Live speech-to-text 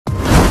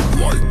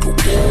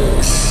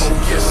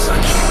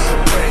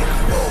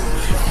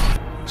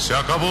Se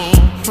acabó.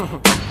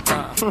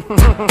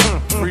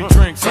 Free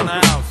drinks in the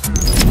house.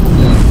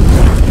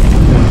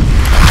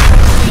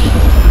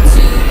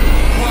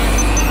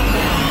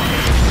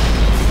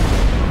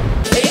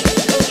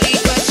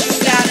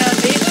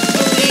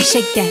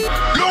 Shake that.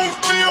 L'on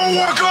fait au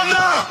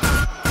Wakanda.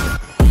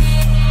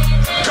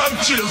 Comme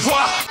tu le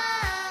vois.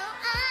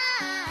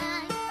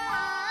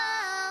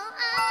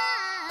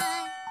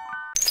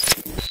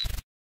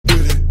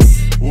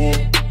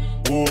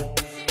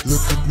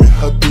 Look at me,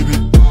 habibi.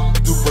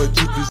 Dubai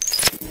Dubai.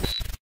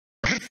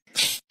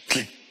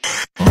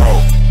 Bro,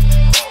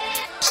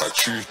 ça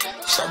tue,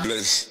 ça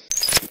blesse.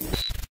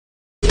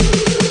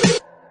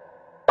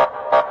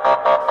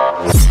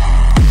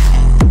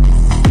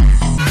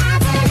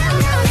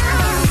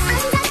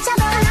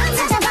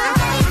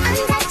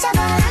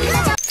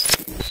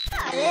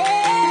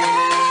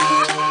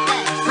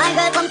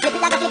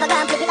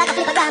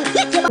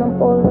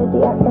 I'm already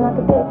acting like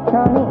a dick,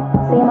 know me?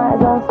 So you might as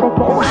well stick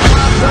it.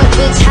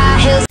 Bitch, high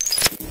heels.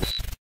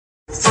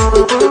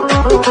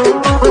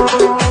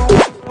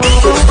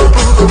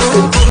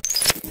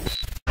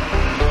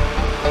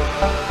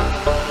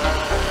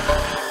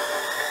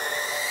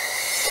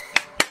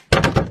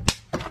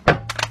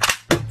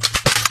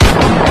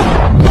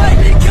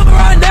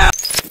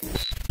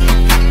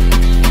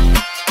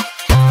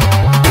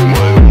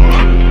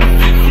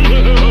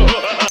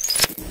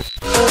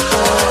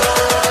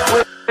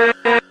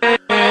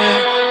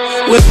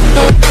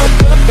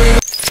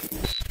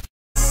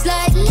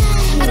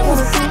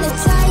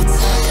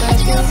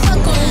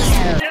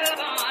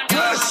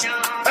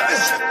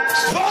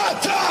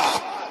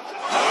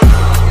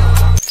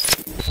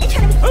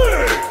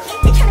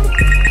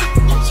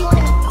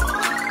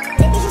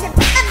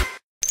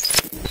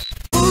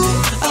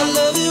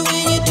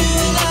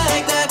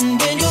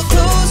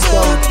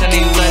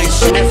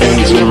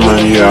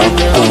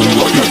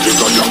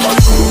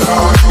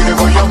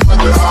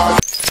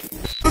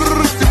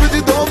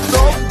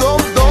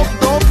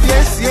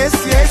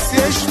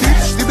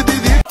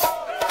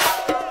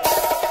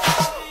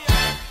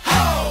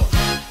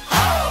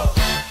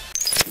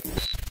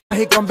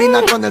 Y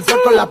combina con el sol,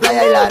 con la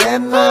playa y la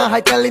arena.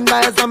 Ay, qué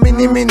linda esa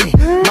mini mini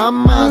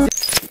mamá.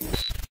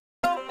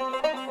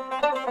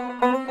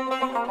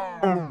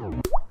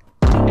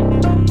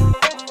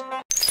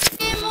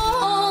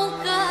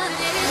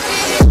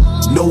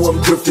 No, I'm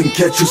drifting,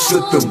 catch you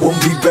slipping,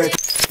 won't be back.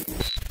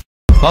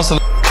 Nasıl?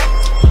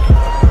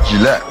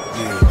 Jilet.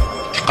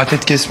 Dikkat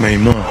et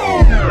kesmeyin ha.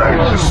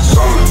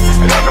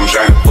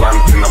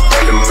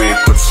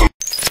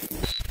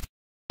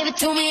 Give it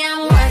to me,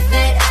 I'm worth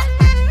it.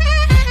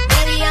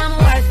 Baby, I'm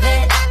worth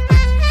it.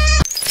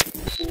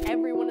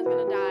 Everyone is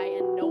gonna die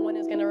and no one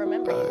is gonna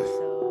remember you,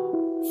 so...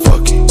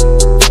 Fuck it.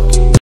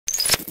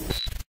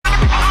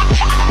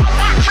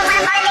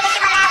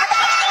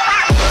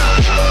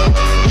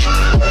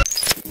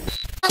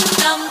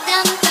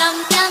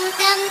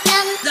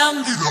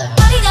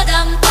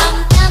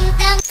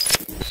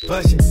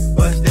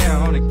 Bust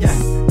down on the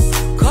gang.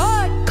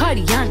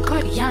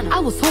 Cardiana, I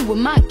was home with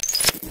my...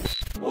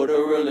 What it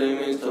really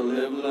means to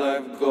live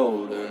life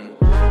golden.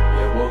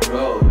 Yeah, we're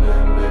golden,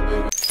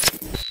 baby.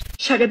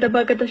 Shagada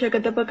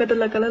bagada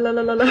la la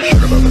la la la.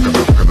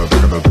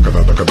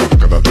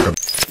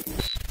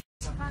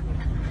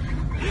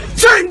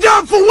 Turn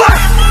down for what?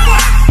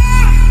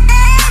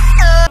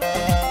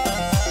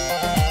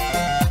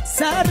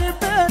 Sarı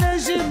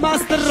enerji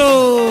master.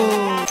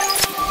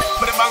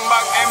 Bang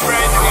bang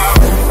embrace.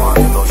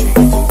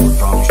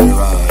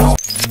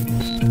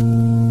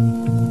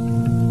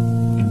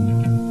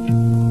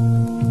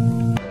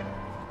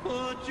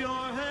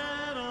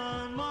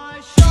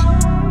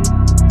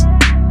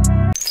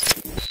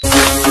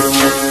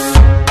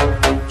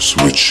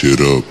 Switch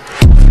it up.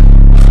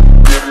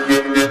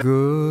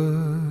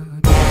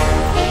 Good.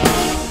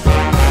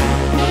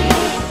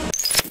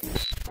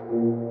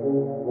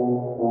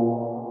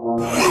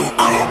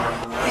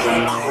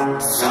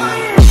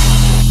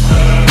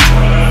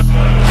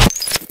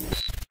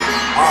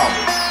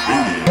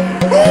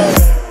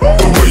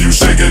 The way you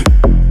shake it,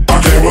 I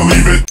can't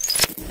believe it.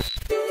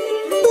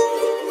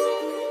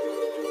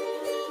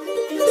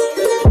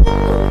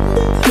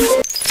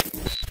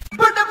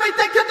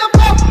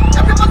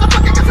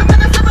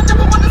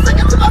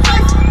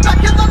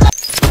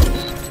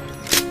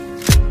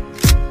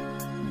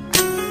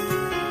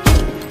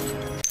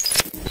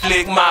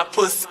 Lick my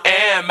pussy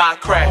and my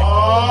crack.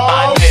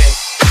 My neck,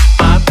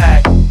 my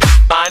back,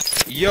 my...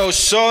 Yo,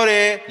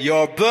 shorty,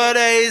 your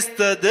birthday is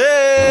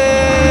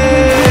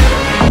today.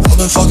 I've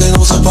been fucking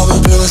hoes and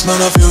popping pills,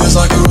 man, I feel it's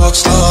like a rock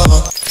star.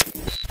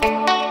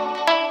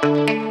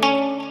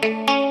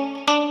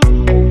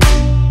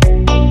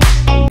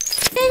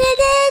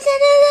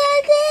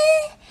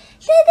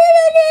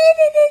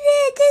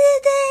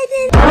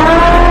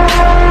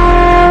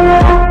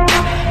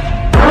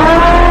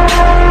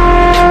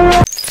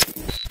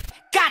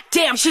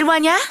 Goddamn,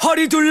 실화냐?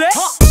 허리 둘래?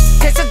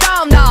 됐어,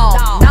 다음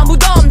너. 나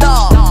무덤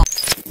너.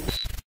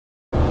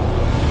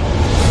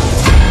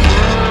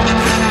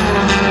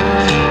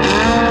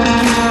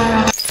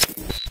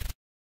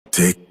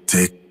 Tick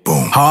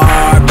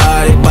hard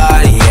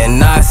body, and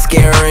not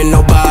scaring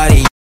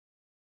nobody.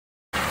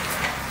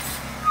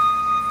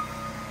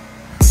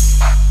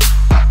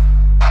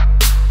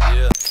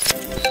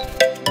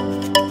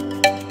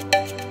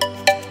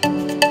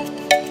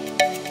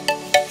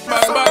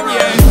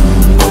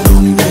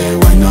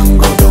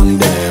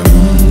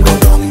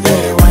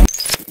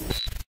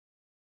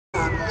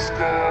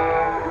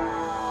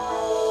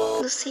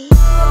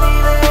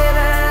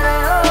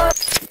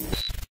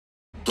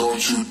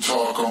 Don't you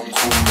talk, I'm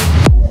cool.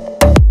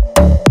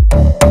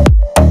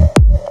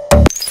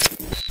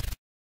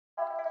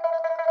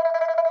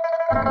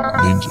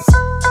 Ninja.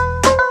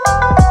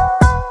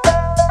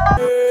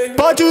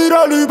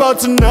 빠지라를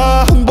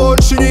봤으나 한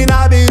번씩이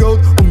나비로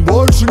한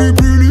번씩이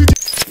빌리지.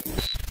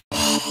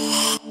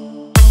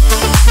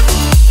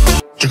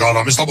 Llegaron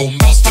a Mr.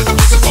 Bombastic,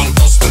 this is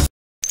fantastic.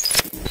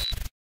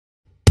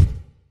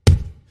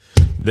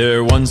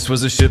 There once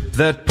was a ship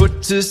that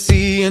put to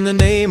sea, and the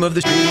name of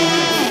the ship.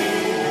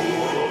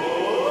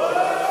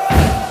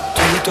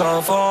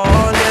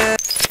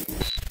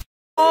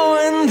 Oh,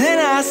 and then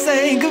I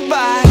say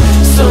goodbye.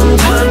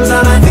 Sometimes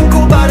all I think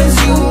about is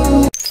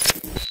you.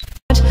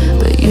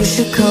 But you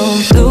should come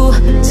through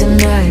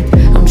tonight.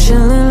 I'm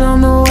chilling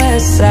on the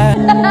west side.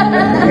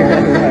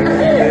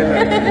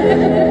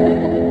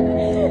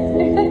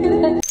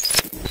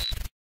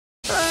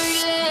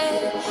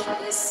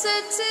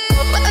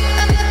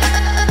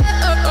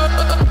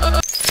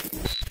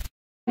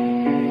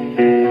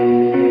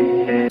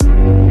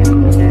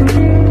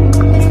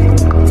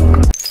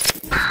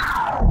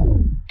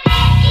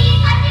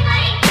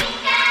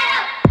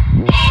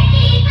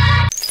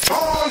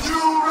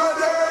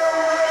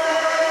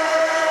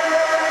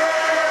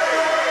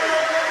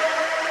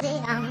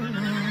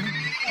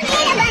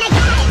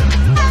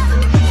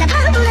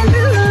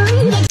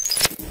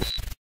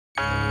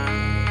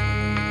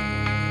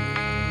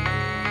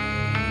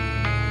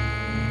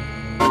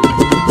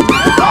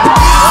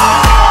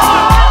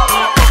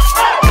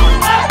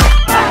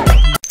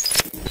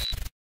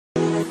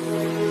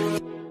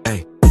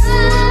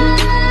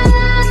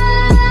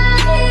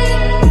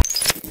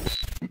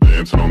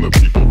 Dancing on the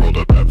people, rolled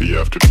up happy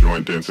after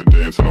joint dancing,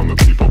 dancing on the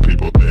people,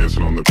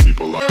 dancing on the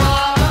people.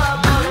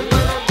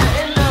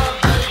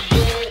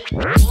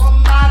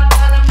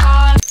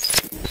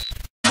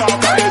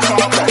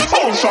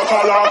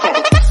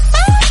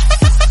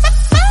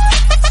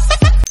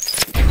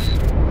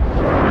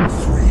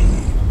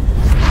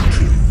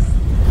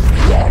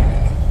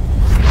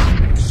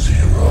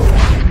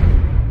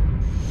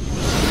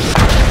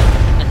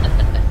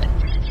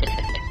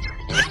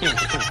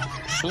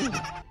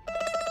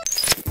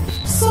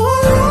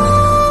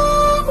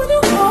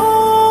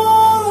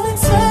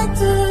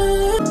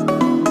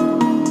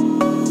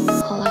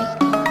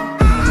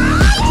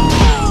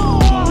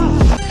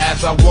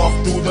 As I walk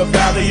through the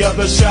valley of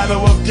the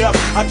shadow of death,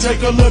 I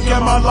take a look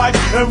at my life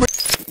and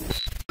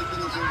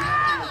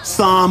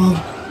Somebody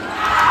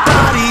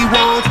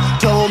once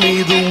told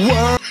me the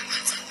word.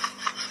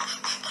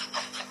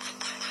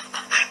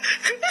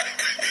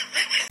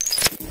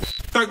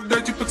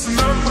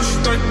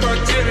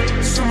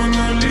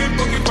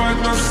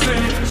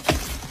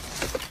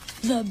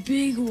 The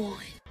big one.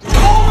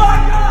 Oh my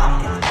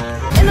God!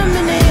 In a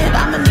minute,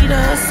 I'ma need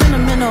a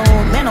sentimental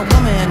man or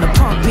woman to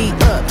pump me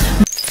up.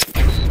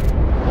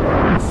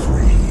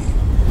 3,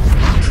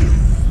 2,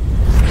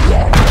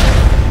 1,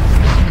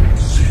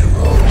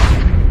 0.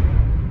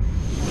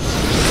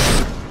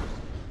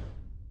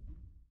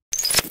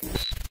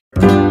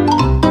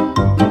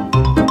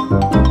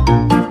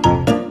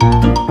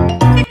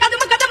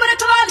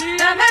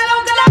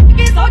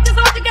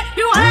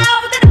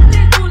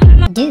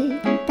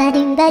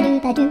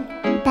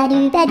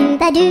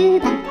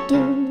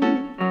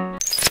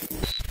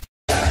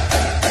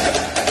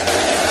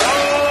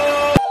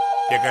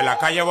 que la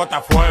calle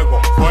bota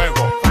fuego,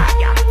 fuego,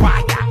 falla,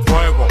 falla,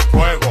 fuego,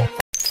 fuego.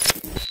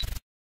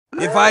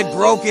 If I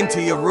broke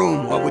into your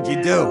room, what would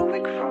you do?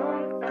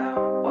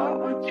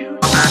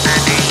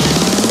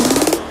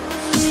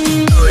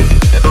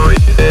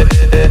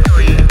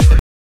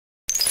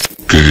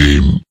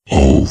 Game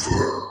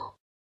over.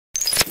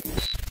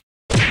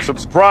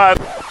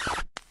 Subscribe.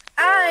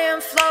 I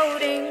am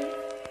floating,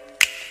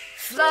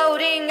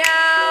 floating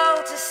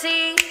out to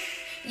sea.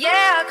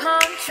 Yeah,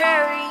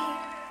 contrary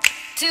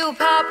to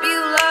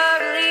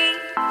popularly,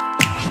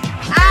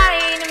 I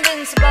ain't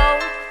invincible,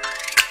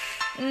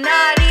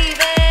 not